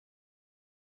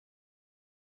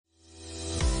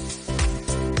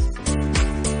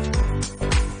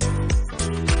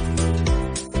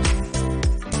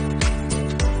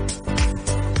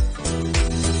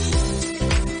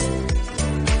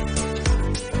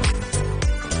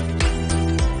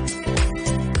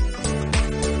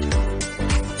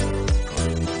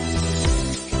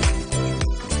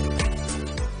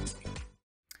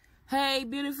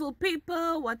beautiful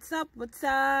people, what's up,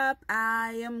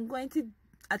 I am going to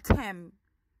attempt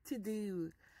to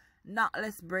do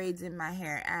knotless braids in my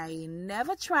hair. I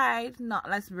never tried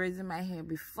knotless braids in my hair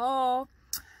before.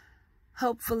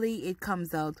 Hopefully it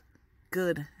comes out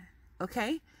good.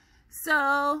 Okay,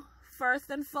 so first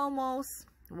and foremost,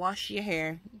 wash your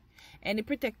hair. Any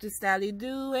protective style you're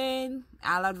doing,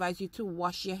 I'll advise you to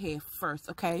wash your hair first,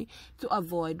 okay, to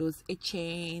avoid those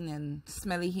itching and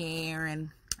smelly hair and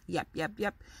yep.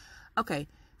 Okay,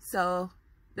 so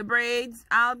the braids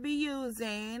I'll be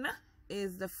using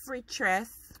is the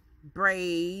FREESTRESS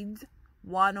Braids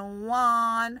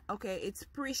 101. Okay, it's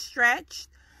pre-stretched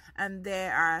and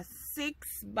there are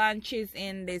 6 bunches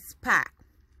in this pack,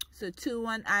 so 2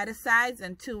 on either sides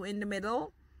and 2 in the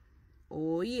middle.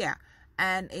 Oh yeah,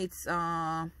 and it's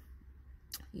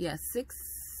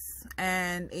 6,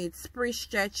 and it's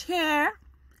pre-stretched hair,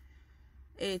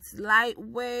 it's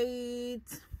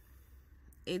lightweight,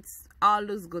 it's all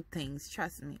those good things.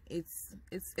 Trust me, it's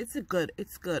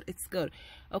good.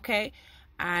 Okay,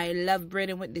 I love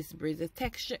braiding with this braid. The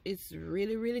texture is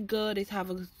really good. It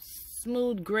have a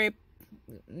smooth grip,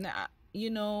 you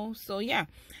know, so yeah,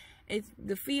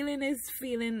 the feeling is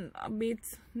feeling a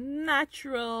bit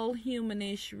natural,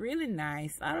 humanish, really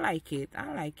nice. I like it.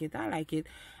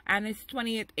 And it's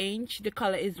 28 inch. The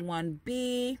color is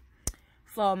 1B.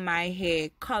 For my hair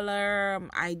color,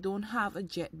 I don't have a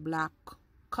jet black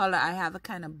color. I have a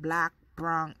kind of black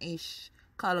brownish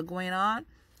color going on.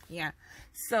 Yeah,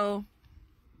 so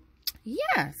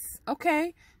yes,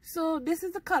 okay, so this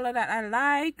is the color that I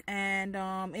like, and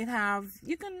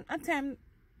you can attempt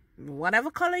whatever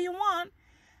color you want,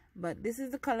 but this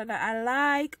is the color that I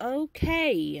like.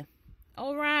 Okay,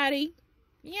 alrighty,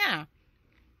 yeah.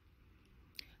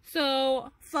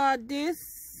 So for this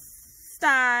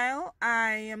style,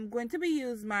 I am going to be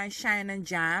using my Shine and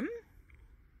Jam,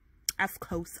 of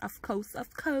course,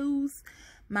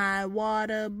 my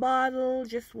water bottle,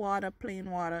 just water, plain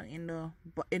water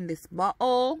in this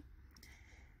bottle,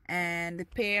 and a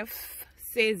pair of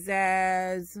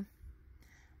scissors,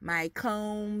 my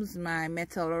combs, my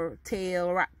metal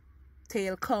tail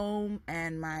comb,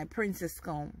 and my princess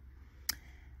comb.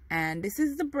 And this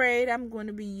is the braid I'm going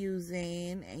to be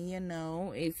using, and you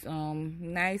know, it's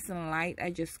nice and light. I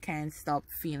just can't stop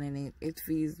feeling it. It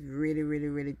feels really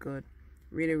good,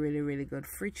 really good.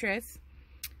 FREESTRESS,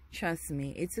 trust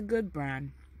me, it's a good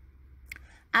brand.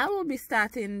 I will be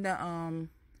starting the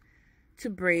to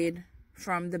braid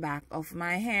from the back of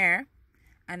my hair,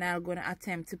 and I'm gonna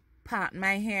attempt to part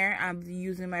my hair. I'm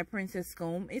using my princess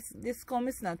comb. This comb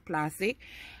is not plastic.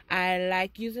 I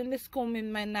like using this comb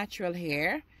in my natural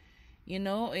hair. You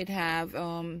know, it have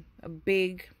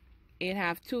it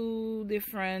have 2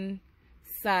 different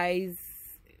size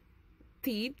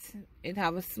teeth. It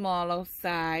have a smaller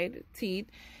side teeth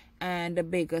and a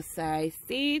bigger size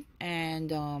teeth,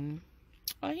 and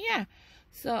oh yeah,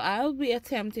 so I'll be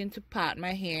attempting to part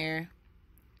my hair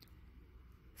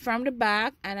from the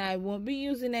back, and I won't be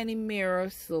using any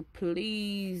mirror, so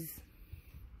please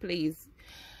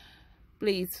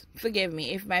forgive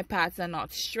me if my parts are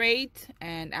not straight,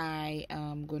 and I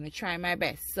am gonna try my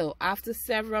best. So after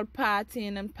several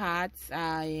parting and parts,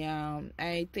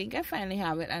 I think I finally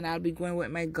have it, and I'll be going with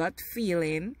my gut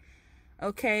feeling.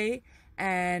 Okay,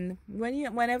 and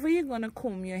whenever you're gonna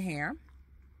comb your hair,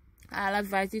 I'll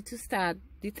advise you to start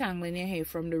detangling your hair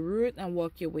from the root and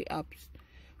work your way up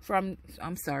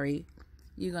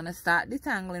you're gonna start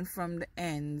detangling from the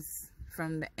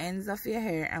ends of your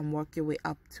hair and work your way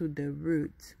up to the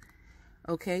root.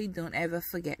 Okay, don't ever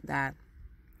forget that.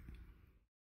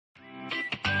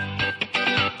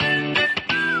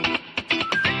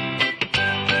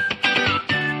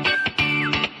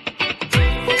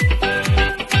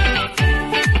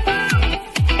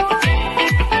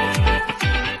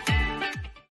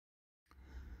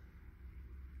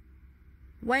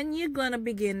 When you're gonna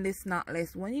begin this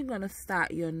knotless, when you're gonna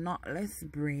start your knotless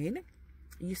braid,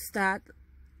 you start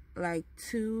like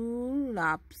 2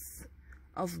 laps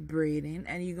of braiding,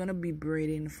 and you're gonna be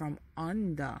braiding from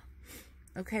under.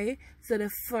 Okay, so the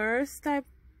first type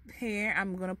hair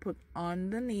I'm gonna put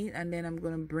underneath, and then I'm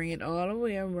gonna bring it all the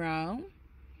way around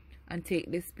and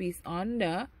take this piece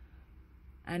under,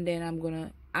 and then I'm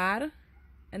gonna add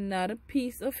another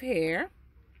piece of hair,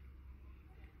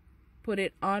 put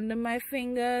it under my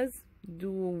fingers,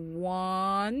 do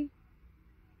 1,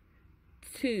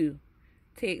 2,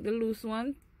 take the loose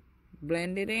one,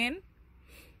 blend it in,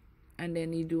 and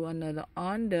then you do another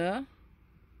under,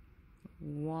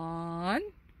 1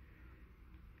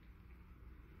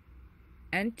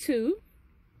 and 2,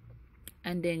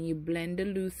 and then you blend the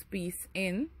loose piece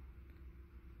in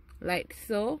like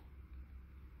so,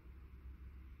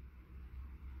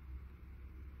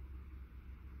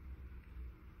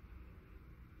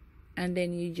 and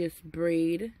then you just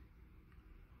braid,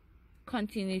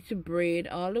 continue to braid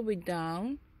all the way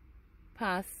down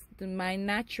past my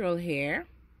natural hair.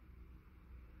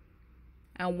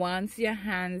 And once your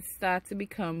hands start to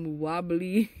become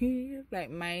wobbly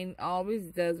like mine always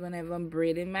does whenever I'm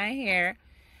braiding my hair,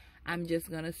 I'm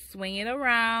just gonna swing it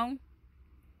around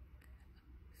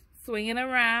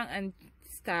and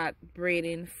start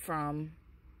braiding from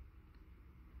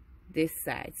this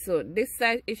side. So this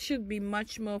side, it should be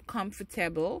much more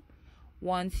comfortable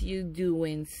once you're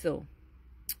doing so.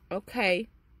 Okay.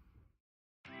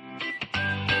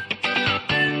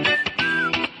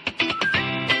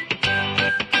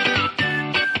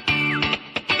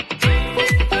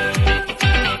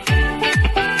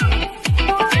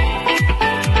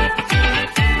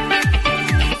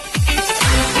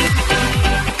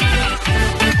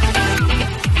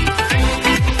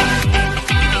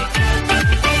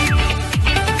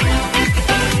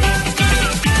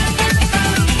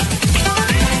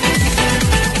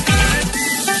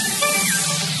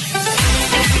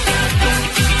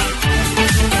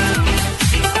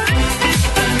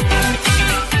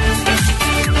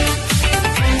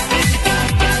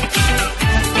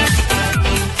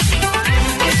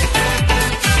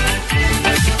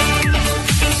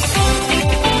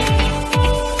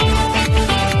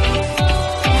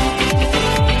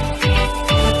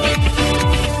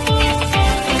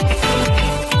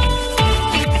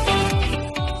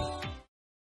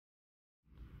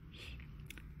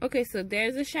 Okay, so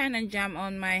there's a shine and jam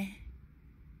on my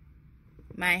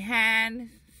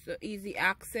hand. So easy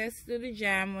access to the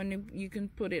jam when you can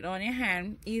put it on your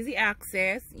hand. Easy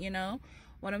access, you know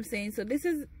what I'm saying. So this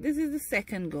is the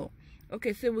second go.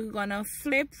 Okay, so we're gonna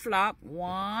flip flop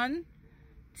 1,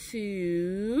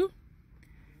 2,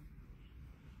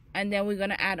 and then we're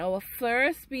gonna add our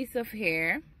first piece of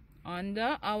hair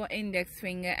under our index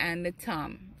finger and the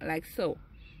thumb, like so.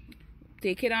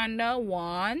 Take it under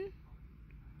 1,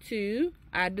 2,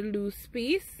 add the loose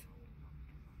piece.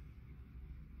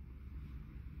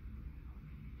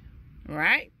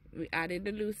 Right, we added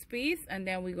the loose piece, and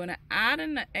then we're gonna add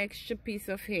an extra piece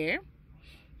of hair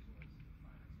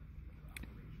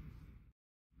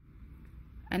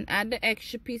and add the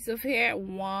extra piece of hair,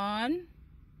 1,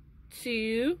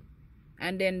 2,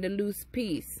 and then the loose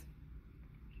piece,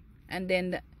 and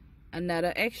then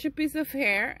another extra piece of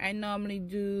hair. I normally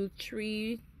do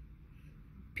 3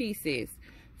 pieces.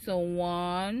 So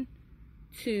 1,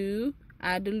 2,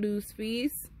 add the loose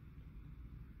piece,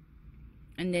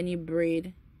 and then you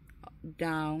braid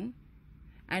down.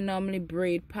 I normally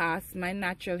braid past my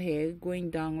natural hair, going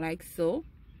down like so.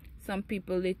 Some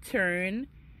people, they turn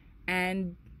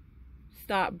and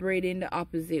start braiding the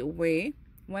opposite way.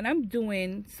 When I'm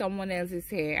doing someone else's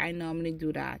hair, I normally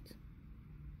do that,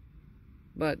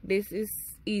 but this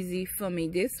is easy for me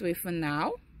this way for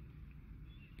now.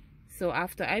 So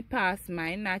after I pass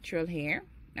my natural hair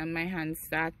and my hands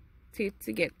started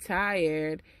to get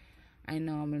tired, I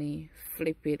normally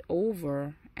flip it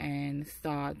over and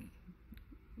start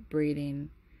braiding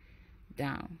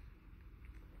down.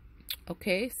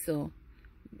 Okay, so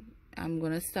I'm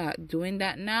gonna start doing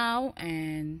that now,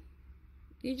 and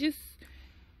you just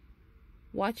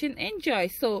watch and enjoy.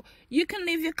 So you can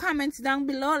leave your comments down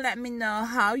below. Let me know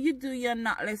how you do your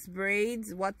knotless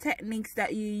braids, what techniques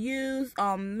that you use,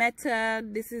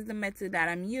 method. This is the method that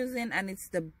I'm using, and it's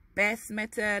the best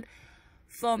method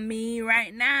for me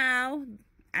right now,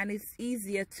 and it's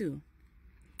easier too.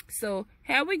 So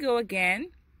here we go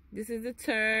again. This is the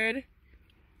third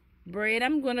braid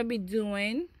I'm gonna be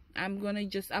doing. I'm gonna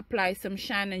just apply some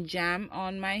shine and jam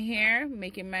on my hair,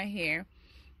 making my hair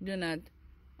do not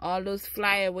all those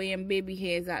flyaway and baby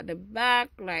hairs at the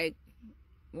back, like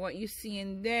what you see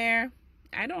in there.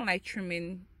 I don't like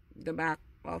trimming the back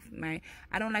of my,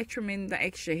 I don't like trimming the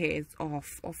extra hairs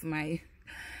off of my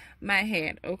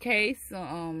head. Okay,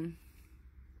 so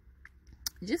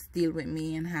just deal with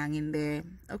me and hang in there.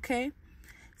 Okay,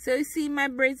 so you see my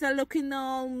braids are looking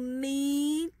all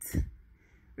neat,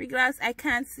 regardless I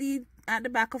can't see at the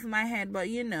back of my head, but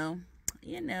you know,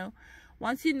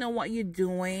 once you know what you're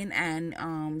doing, and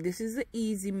this is an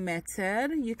easy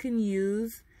method you can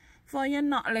use for your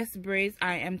knotless braids.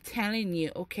 I am telling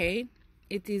you, okay,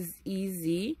 it is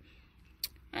easy,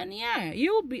 and yeah,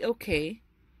 you'll be okay.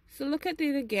 So look at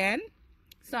it again.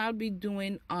 So I'll be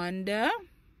doing under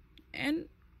and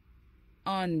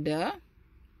under,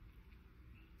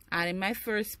 adding my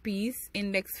first piece,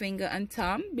 index finger and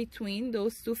thumb between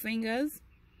those 2 fingers,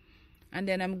 and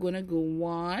then I'm gonna go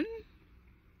 1,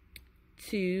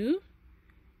 2,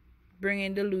 bring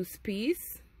in the loose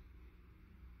piece,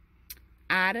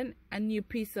 add a new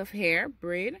piece of hair,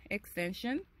 braid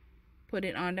extension, Put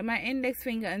it under my index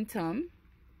finger and thumb.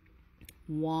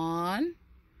 1,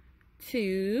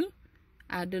 2,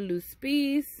 add the loose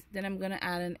piece. Then I'm gonna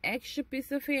add an extra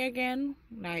piece of hair again,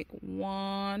 like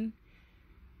 1,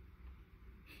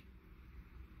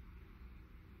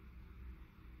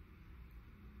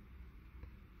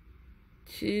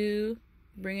 2,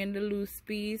 bring in the loose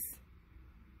piece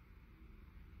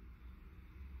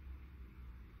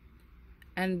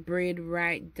and braid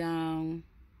right down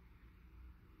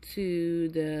to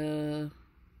the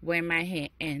where my hair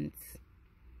ends.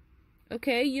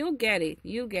 Okay, you'll get it,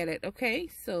 okay?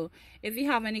 So if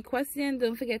you have any questions,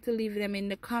 don't forget to leave them in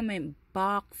the comment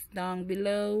box down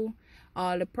below.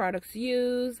 All the products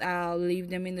used, I'll leave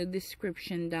them in the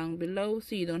description down below,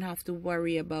 so you don't have to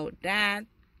worry about that.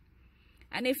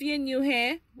 And if you're new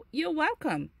here, you're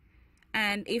welcome.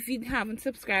 And if you haven't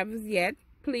subscribed yet,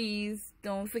 please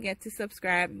don't forget to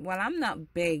subscribe. Well, I'm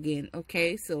not begging,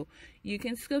 okay? So you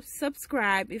can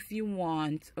subscribe if you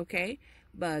want, okay?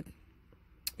 But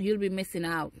you'll be missing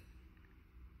out.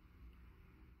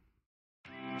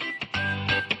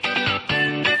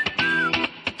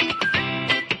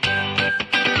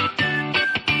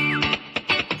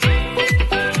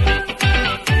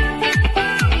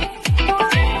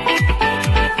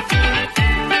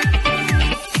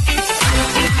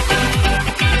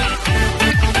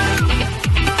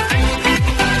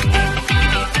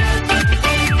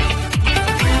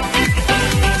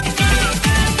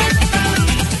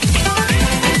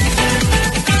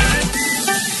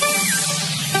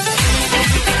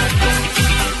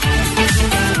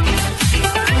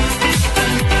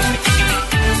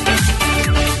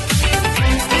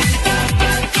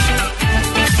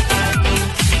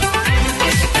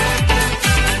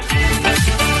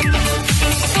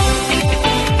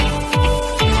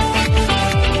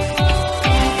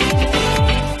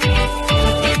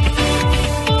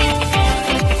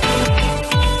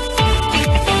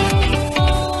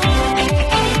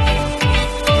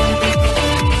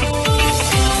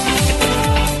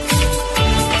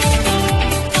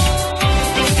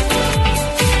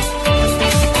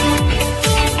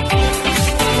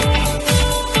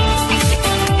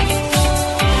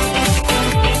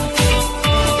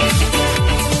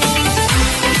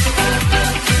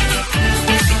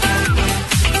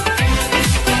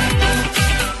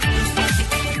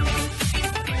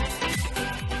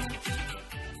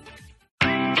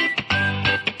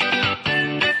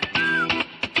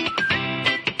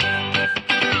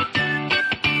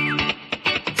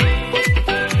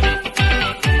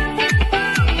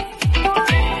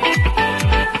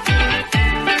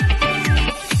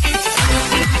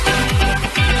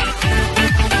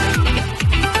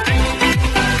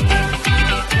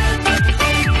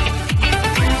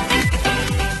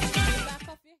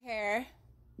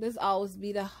 This always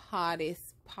be the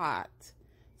hardest part,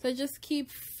 so just keep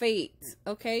faith,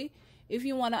 okay? If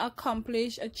you want to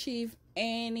achieve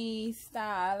any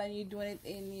style and you're doing it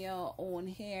in your own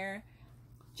hair,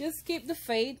 just keep the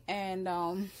faith. And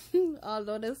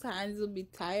although those hands will be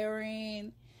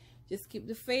tiring, just keep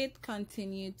the faith,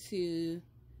 continue to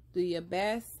do your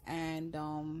best, and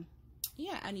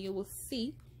yeah, and you will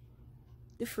see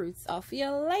the fruits of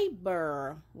your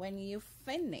labor when you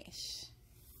finish.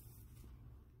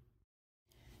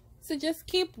 So just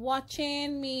keep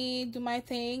watching me do my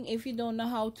thing. If you don't know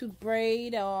how to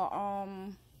braid or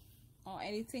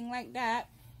anything like that,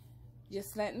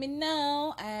 just let me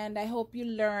know, and I hope you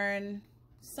learn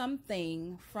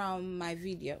something from my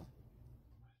video.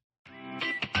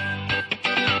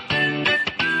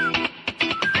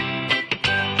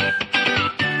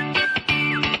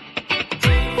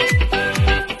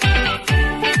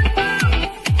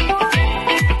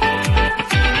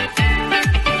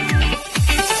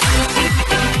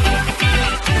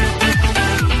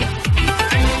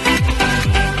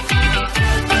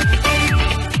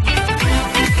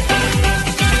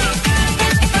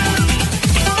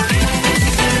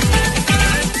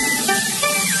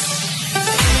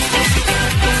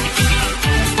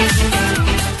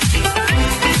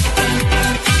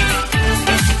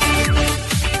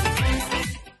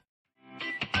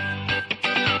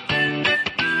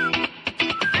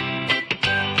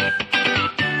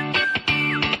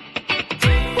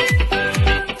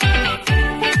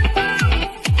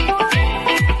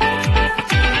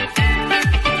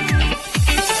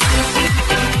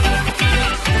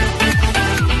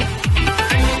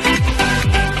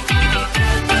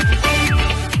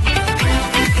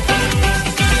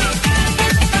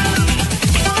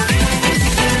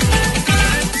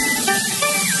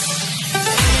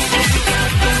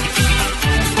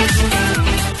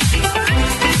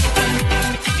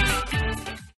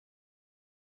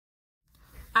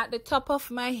 At the top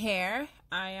of my hair,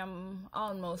 I am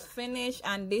almost finished,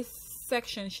 and this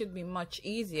section should be much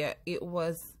easier. It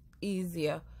was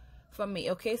easier for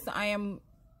me. Okay, so I am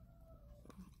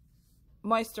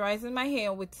moisturizing my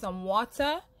hair with some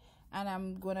water, and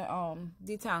I'm gonna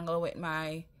detangle with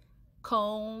my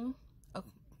comb.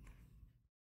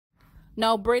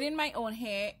 Now braiding my own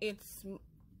hair, it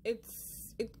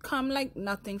come like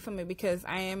nothing for me because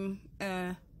I am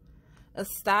a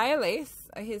stylist,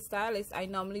 a hairstylist. I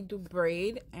normally do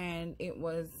braid, and it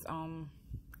was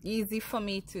easy for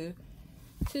me to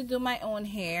do my own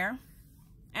hair.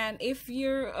 And if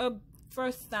you're a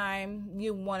first time,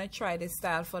 you want to try this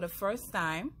style for the first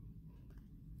time,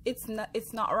 it's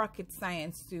not rocket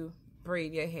science to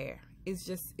braid your hair. It's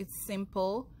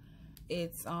simple.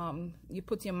 It's you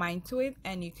put your mind to it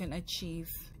and you can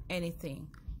achieve anything.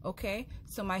 Okay,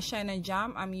 so my Shine and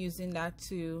Jam, I'm using that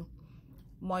to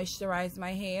moisturize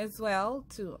my hair as well,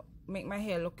 to make my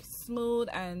hair look smooth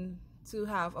and to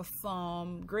have a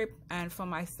firm grip, and for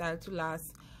my style to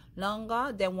last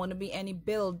longer. There won't be any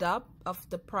buildup of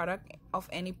the product, of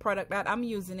any product that I'm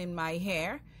using in my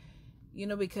hair, you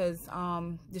know, because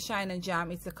the Shine and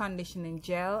Jam, it's a conditioning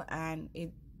gel and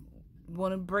it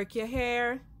won't break your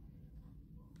hair,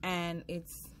 and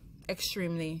it's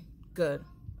extremely good.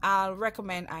 I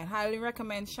highly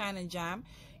recommend Shine and Jam.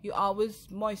 You always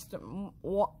moisturize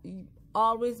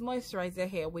your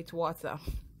hair with water.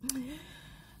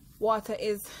 Water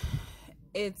it's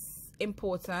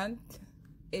important.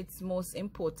 It's most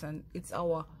important. It's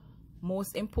our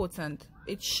most important.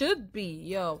 It should be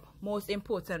your most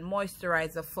important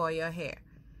moisturizer for your hair.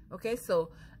 Okay, so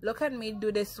look at me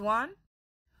do this one.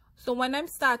 So when I'm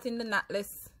starting the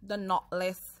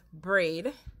knotless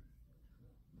braid,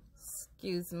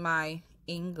 excuse my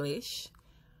English.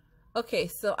 Okay,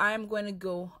 so I'm going to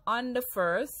go under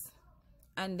first,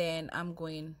 and then I'm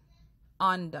going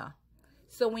under.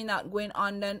 So we're not going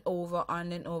under and over,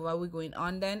 we're going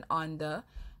under and under.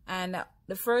 And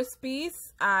the first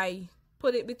piece, I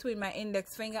put it between my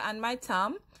index finger and my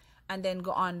thumb, and then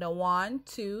go under 1,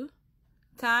 2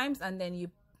 times, and then you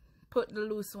put the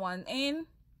loose one in,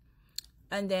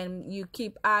 and then you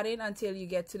keep adding until you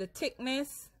get to the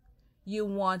thickness you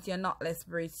want your knotless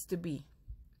braids to be.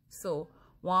 So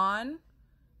 1,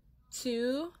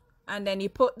 2, and then you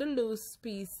put the loose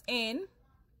piece in.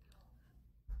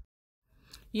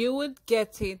 You would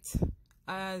get it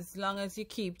as long as you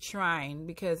keep trying,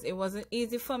 because it wasn't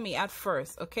easy for me at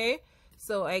first. Okay,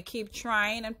 so I keep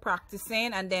trying and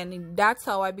practicing, and then that's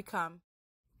how I become.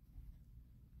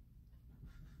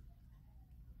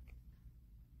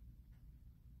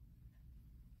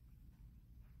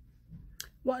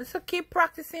 Well, so keep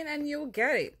practicing and you'll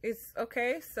get it. It's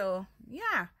okay. So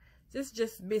yeah,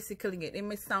 just basically it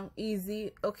may sound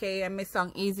easy. Okay, it may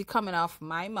sound easy coming off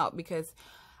my mouth because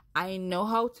I know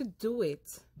how to do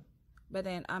it, but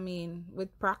then I mean,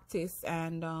 with practice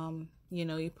and you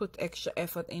know, you put extra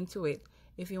effort into it.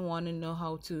 If you want to know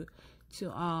how to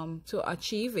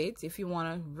achieve it, if you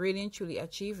want to really and truly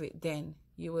achieve it, then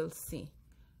you will see.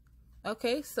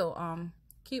 Okay, so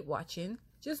keep watching.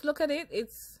 Just look at it.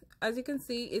 It's, as you can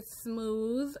see, it's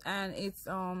smooth and it's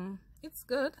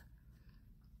good.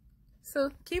 So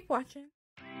keep watching.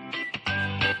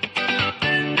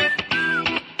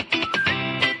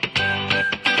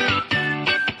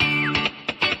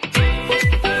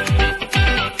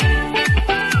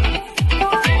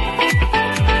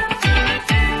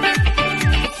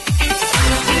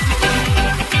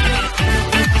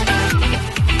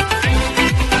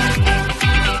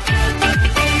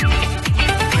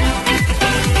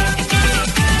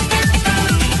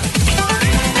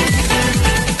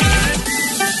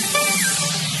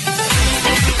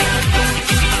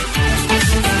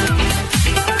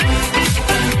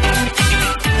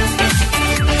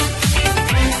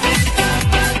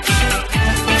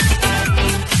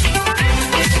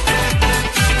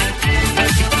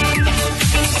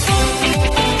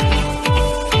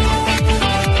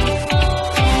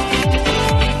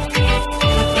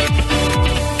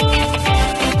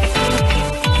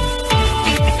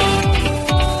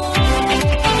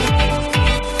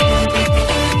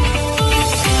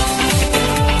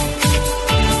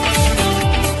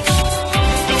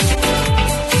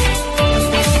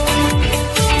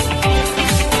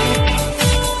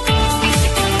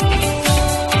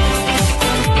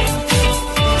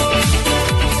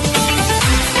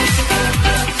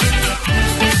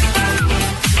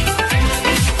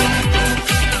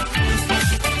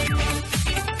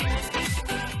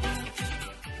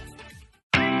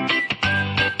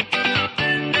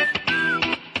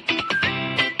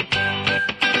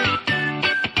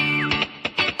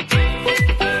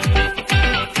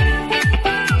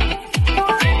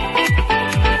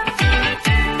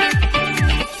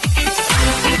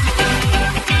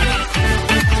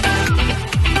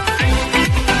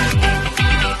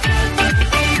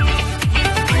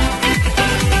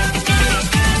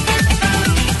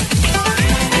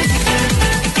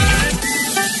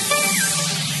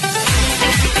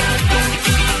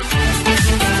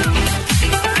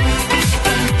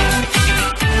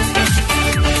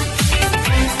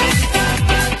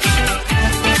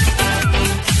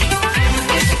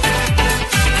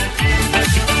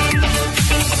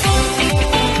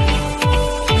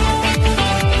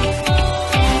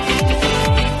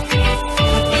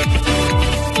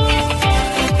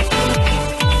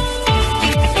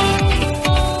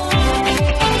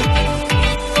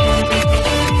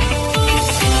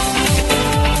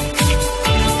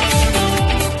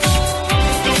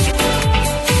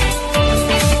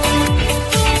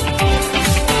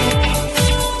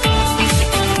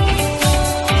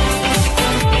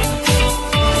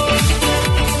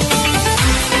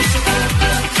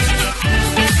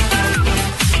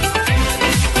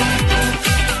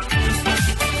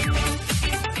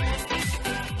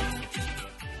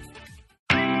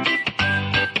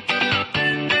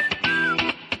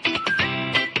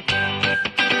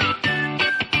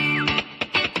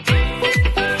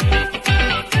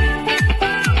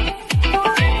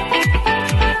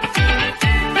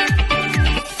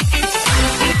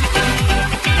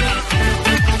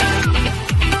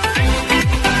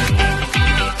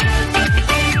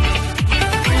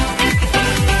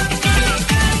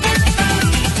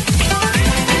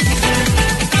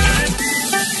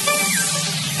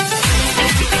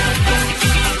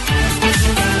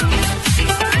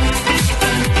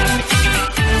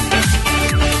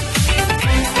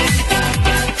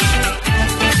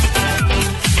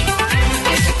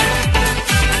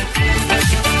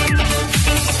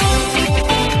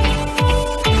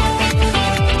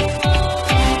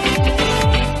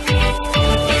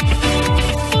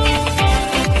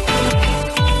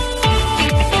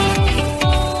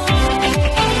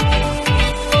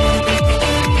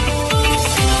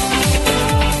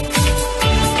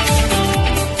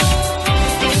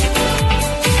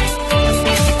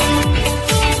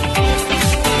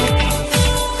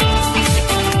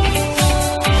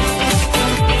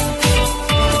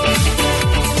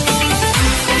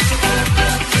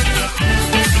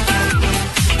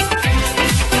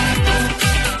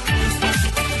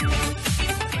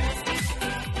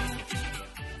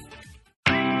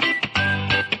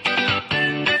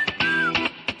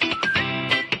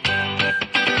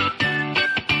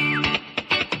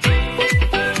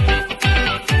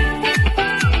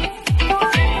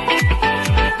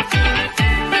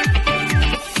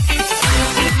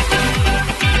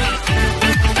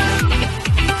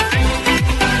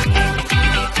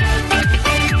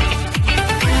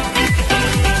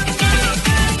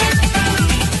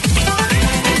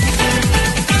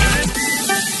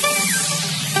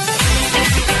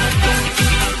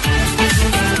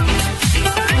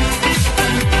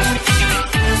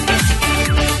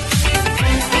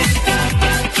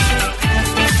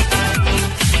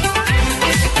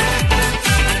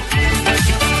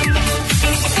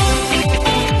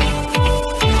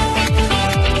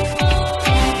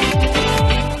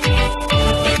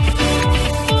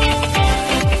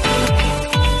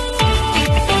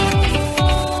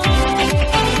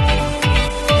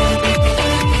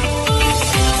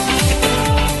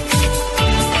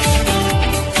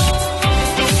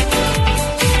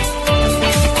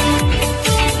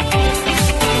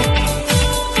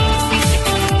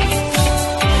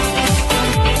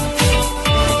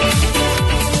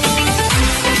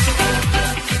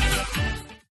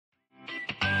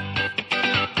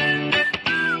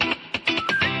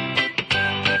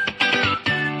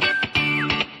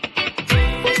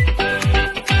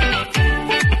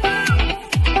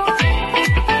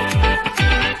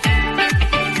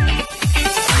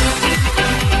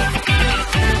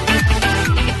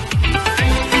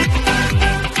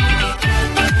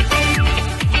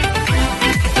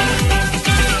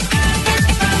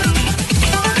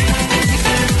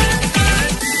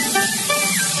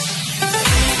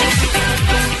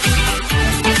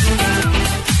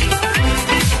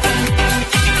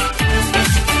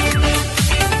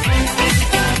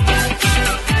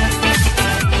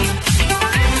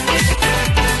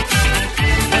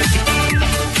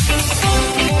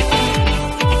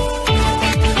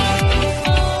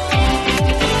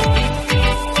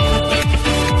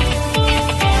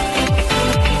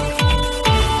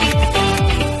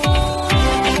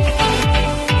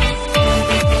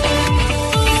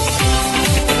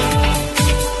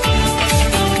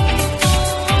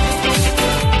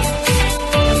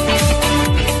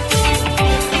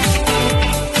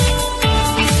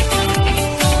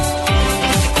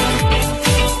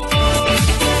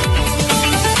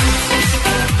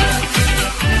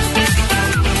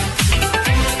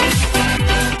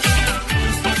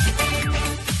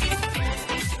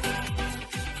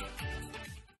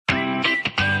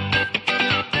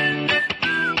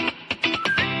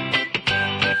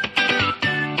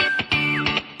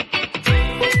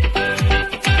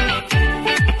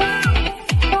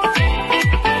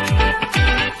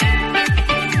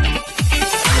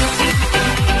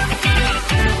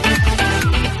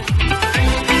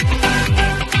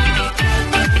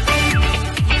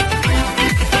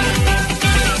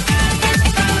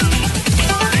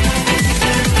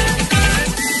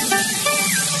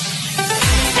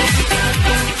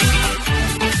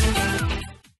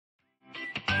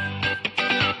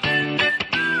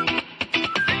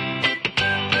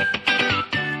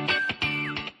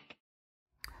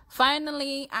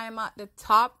 finally, I'm at the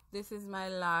top. This is my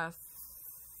last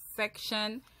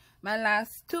section, my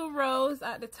last 2 rows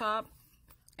at the top,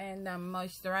 and I'm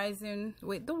moisturizing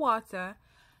with the water.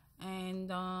 And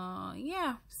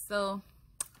yeah, so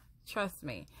trust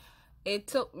me, it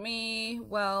took me,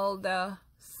 well, the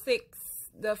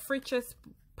FREESTRESS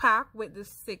pack with the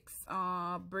 6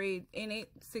 braid in it,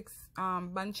 6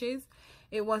 bunches,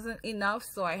 it wasn't enough,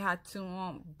 so I had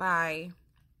to buy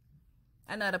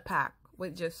another pack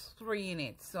with just 3 in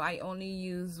it. So I only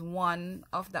use 1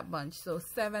 of that bunch, so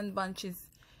 7 bunches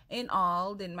in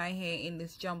all did my hair in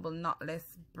this jumbo knotless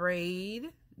braid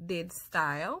did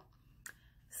style.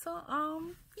 So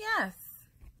yes,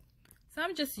 so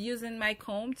I'm just using my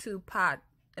comb to part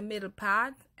a middle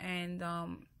part, and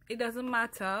it doesn't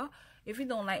matter if you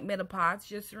don't like middle parts.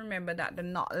 Just remember that the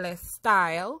knotless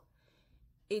style,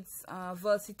 it's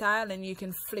versatile, and you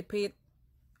can flip it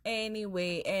any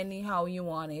way, anyhow you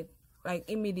want it, like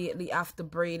immediately after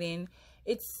braiding.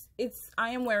 I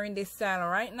am wearing this style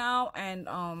right now,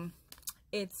 and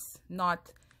it's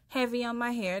not heavy on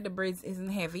my hair. The braids isn't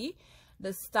heavy.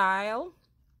 The style,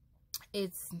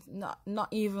 it's not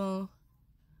even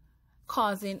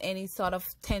causing any sort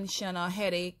of tension or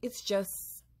headache. It's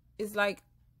like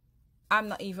I'm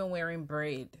not even wearing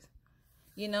braid,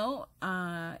 you know.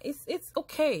 It's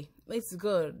okay, it's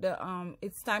good.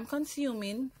 It's time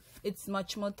consuming. It's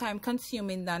much more time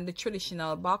consuming than the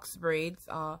traditional box braids,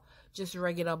 or just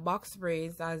regular box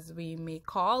braids as we may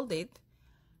call it.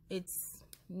 It's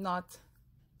not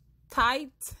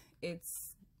tight.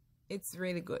 It's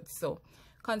really good. So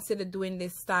consider doing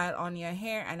this style on your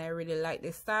hair, and I really like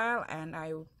this style, and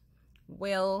I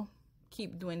will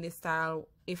keep doing this style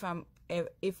if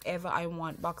ever I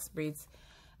want box braids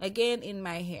again in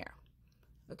my hair.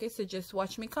 Okay, so just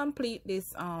watch me complete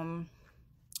this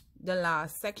the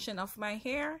last section of my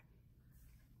hair.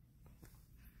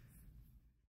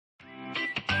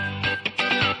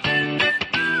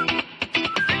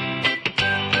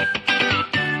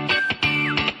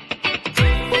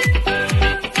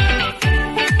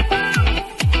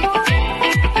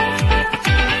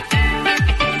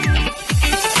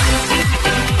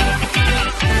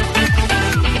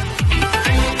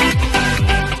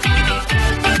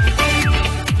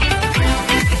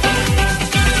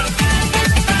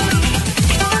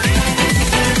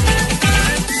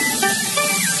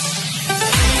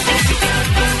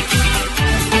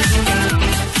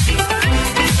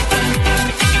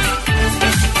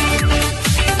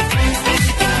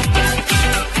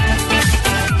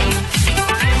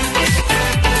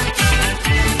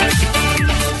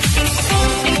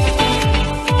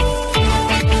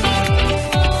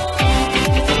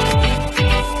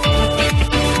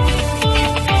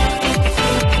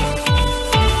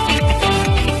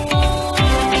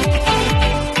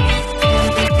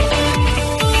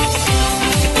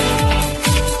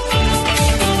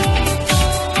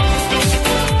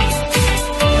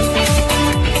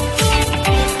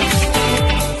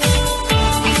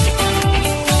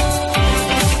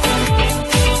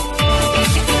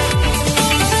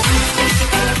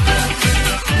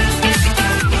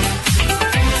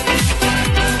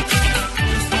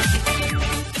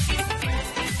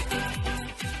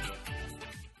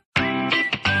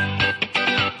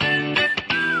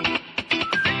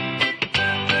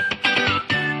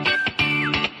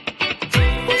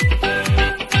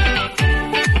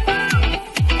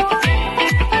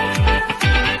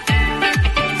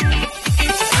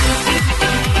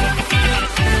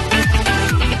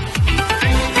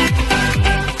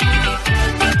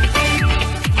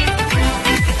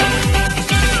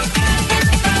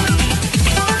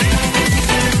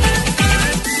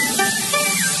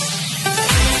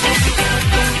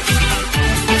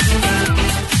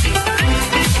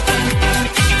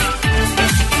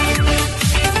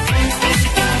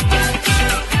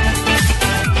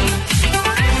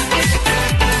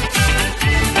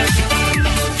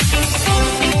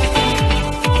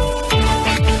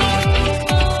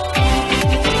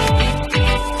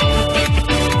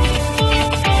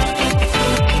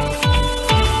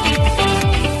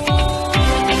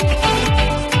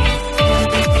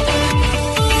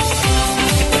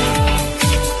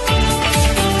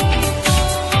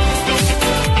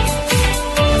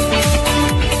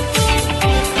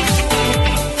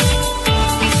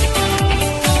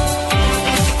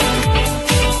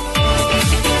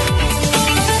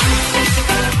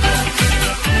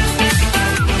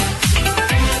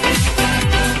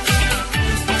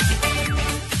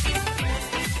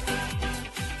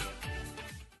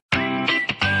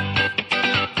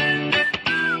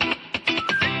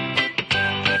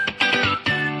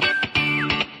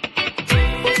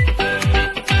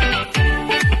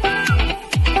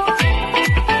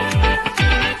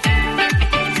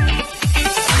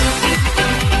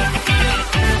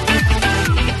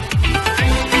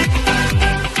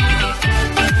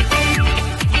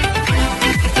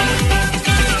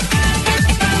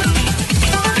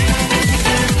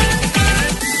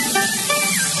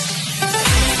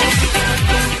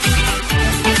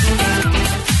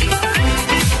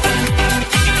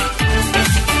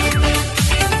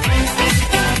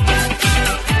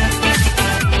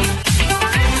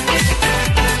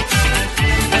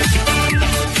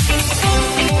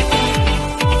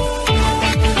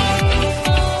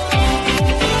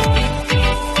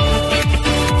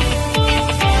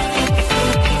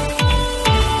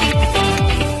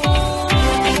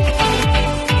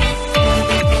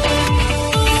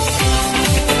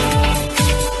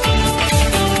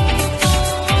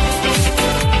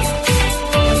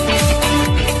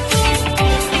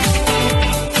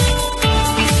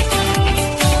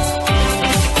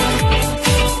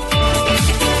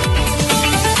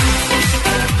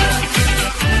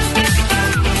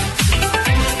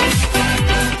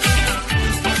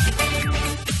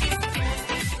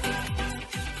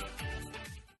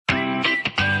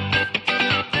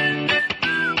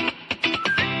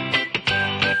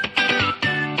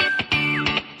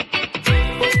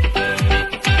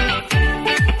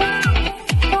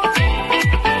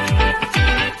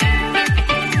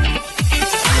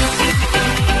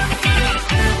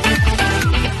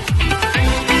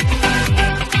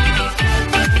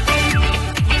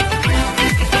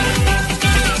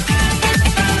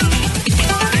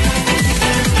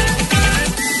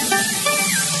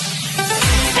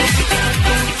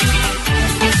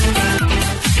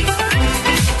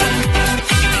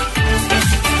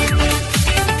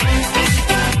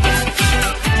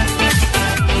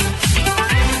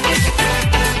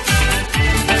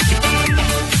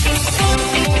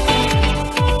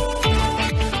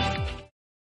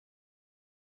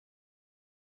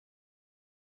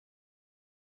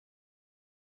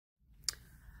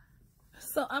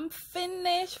 So I'm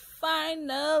finished.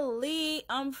 Finally,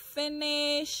 I'm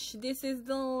finished. This is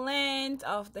the length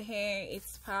of the hair.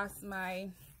 It's past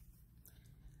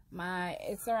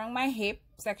it's around my hip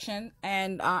section,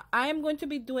 and I'm going to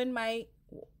be doing my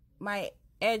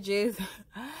edges.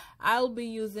 I'll be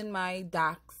using my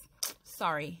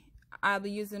I'll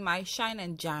be using my Shine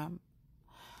and Jam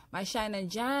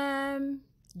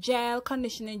gel,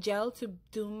 conditioning gel, to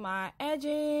do my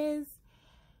edges.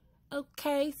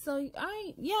 Okay, so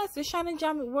yes, the Shine and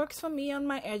Jam, it works for me on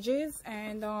my edges.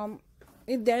 And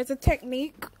there's a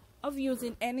technique of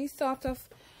using any sort of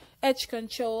edge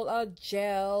control or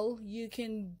gel you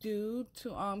can do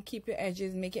to keep your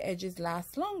edges, make your edges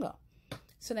last longer.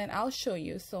 So then I'll show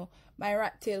you. So my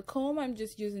rat tail comb, I'm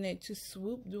just using it to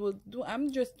swoop.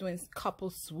 I'm just doing a couple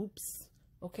swoops.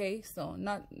 Okay, so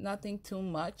nothing too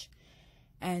much,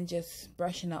 and just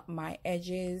brushing up my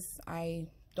edges. I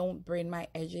don't braid my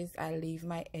edges. I leave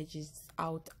my edges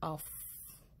out of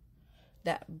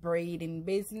that braiding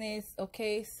business.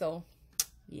 Okay, so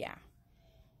yeah.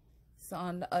 So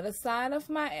on the other side of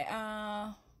my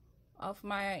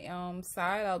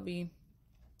side, I'll be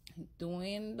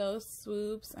doing those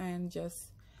swoops, and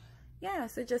just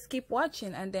so just keep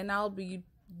watching. And then I'll be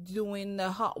doing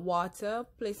the hot water,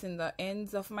 placing the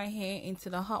ends of my hair into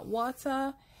the hot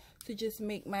water to just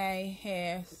make my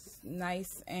hair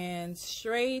nice and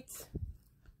straight,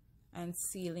 and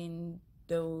sealing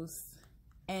those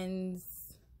ends.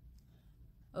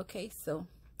 Okay, so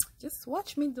just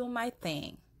watch me do my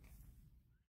thing.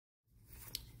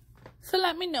 So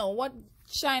let me know what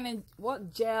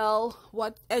gel,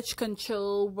 what edge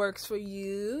control works for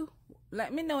you.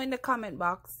 Let me know in the comment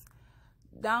box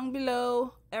down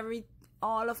below.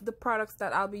 All of the products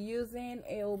that I'll be using,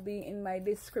 it will be in my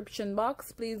description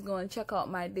box. Please go and check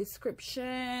out my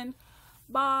description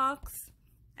box.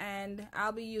 And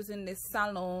I'll be using this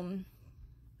salon.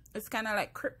 It's kind of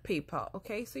like crepe paper.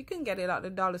 Okay, so you can get it at the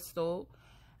dollar store.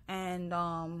 And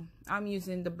I'm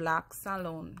using the black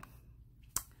salon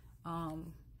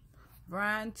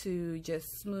brand to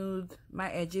just smooth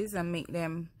my edges and make it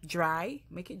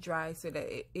dry so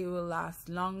that it will last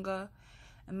longer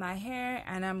in my hair.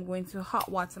 And I'm going to hot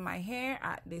water my hair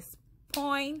at this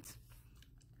point.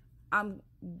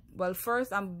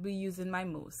 First I'll be using my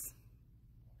mousse.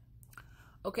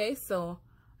 Okay, so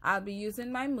I'll be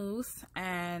using my mousse,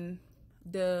 and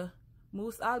the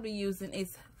mousse I'll be using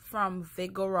is from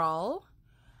Vigorol,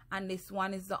 and this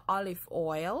one is the olive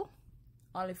oil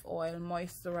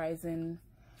moisturizing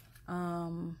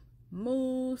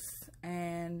mousse,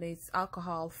 and it's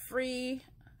alcohol free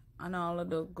and all of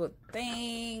the good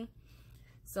thing.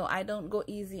 So I don't go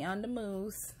easy on the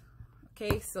mousse.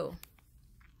 Okay, so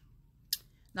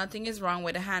nothing is wrong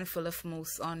with a handful of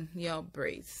mousse on your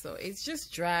braids. So it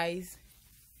just dries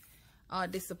or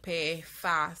disappear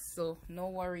fast, so no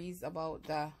worries about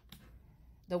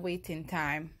the waiting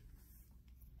time.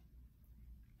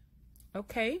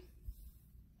 Okay,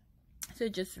 so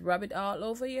just rub it all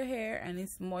over your hair, and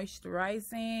it's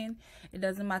moisturizing. It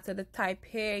doesn't matter the type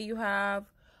hair you have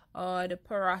or the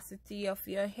porosity of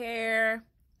your hair,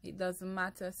 it doesn't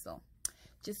matter. So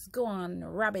just go on,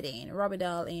 rub it in, rub it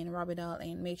all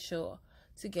in. Make sure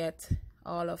to get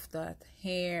all of that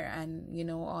hair, and you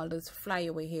know, all those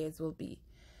flyaway hairs will be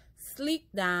sleek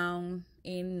down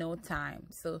in no time.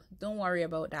 So don't worry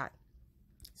about that.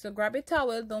 So grab a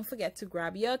towel. Don't forget to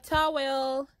grab your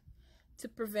towel to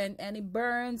prevent any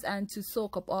burns and to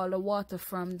soak up all the water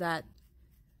from the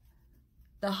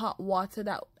hot water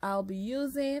that I'll be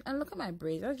using. And look at my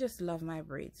braids. I just love my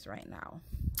braids right now.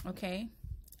 Okay,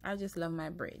 I just love my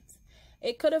braids.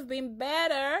 It could have been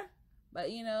better,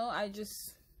 but you know, I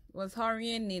just was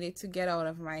hurrying, needed to get out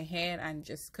of my head, and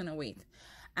just couldn't wait.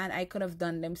 And I could have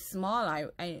done them small.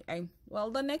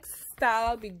 Well, the next style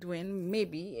I'll be doing,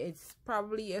 maybe it's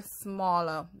probably a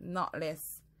smaller,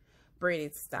 knotless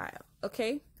braided style.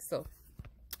 Okay, so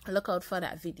look out for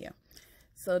that video.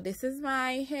 So this is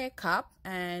my hair cup,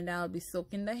 and I'll be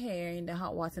soaking the hair in the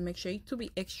hot water. Make sure to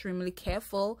be extremely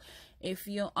careful. If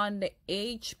you're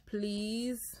underage,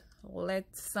 please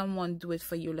let someone do it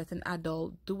for you. Let an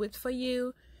adult do it for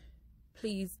you.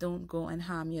 Please don't go and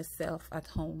harm yourself at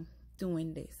home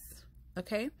doing this.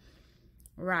 Okay,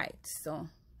 right, so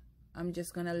I'm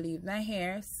just gonna leave my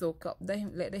hair soak up,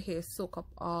 let the hair soak up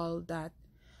all that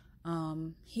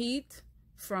heat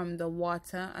from the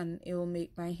water, and it will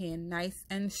make my hair nice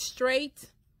and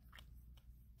straight.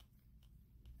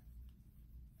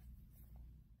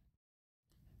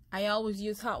 I always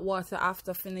use hot water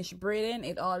after finish braiding.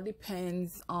 It all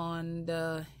depends on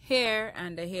the hair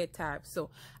and the hair type. So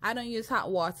I don't use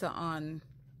hot water on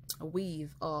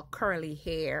weave or curly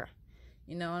hair.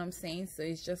 You know what I'm saying? So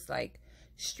it's just like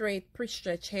straight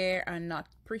pre-stretch hair and not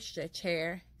pre-stretch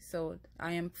hair. So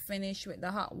I am finished with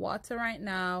the hot water right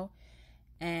now,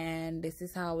 and this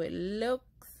is how it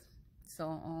looks.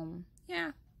 So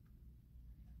yeah,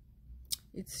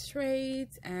 it's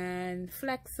straight and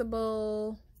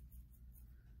flexible,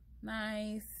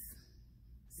 nice.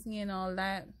 Seeing all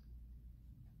that,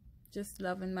 just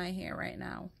loving my hair right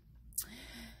now.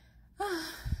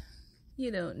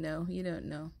 You don't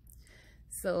know.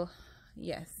 So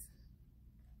yes,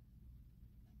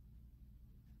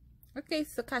 okay,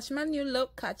 so catch my new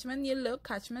look,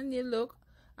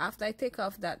 after I take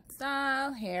off that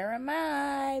style. Here am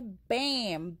I,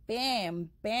 bam, bam,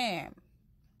 bam.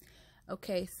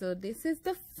 Okay, so this is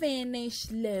the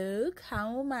finished look.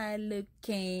 How am I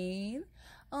looking?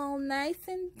 All nice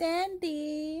and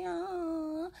dandy.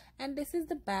 Oh, and this is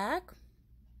the back.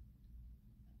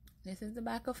 This is the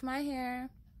back of my hair,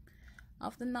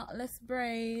 of the knotless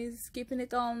braids, keeping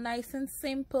it all nice and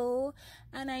simple.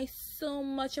 And I so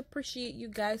much appreciate you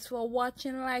guys for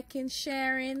watching, liking,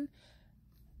 sharing,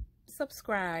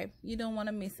 subscribe. You don't want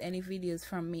to miss any videos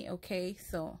from me, okay?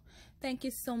 So thank you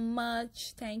so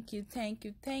much. Thank you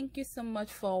so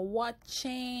much for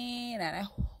watching, and I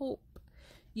hope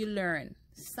you learn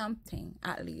something,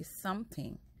 at least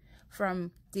something,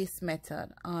 from this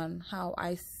method on how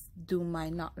I do my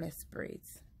knotless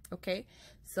braids. Okay,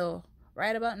 so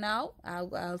right about now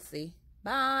I'll say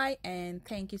bye, and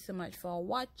thank you so much for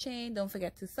watching. Don't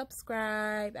forget to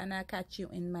subscribe, and I'll catch you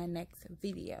in my next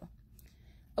video.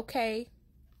 Okay,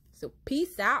 so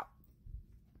peace out.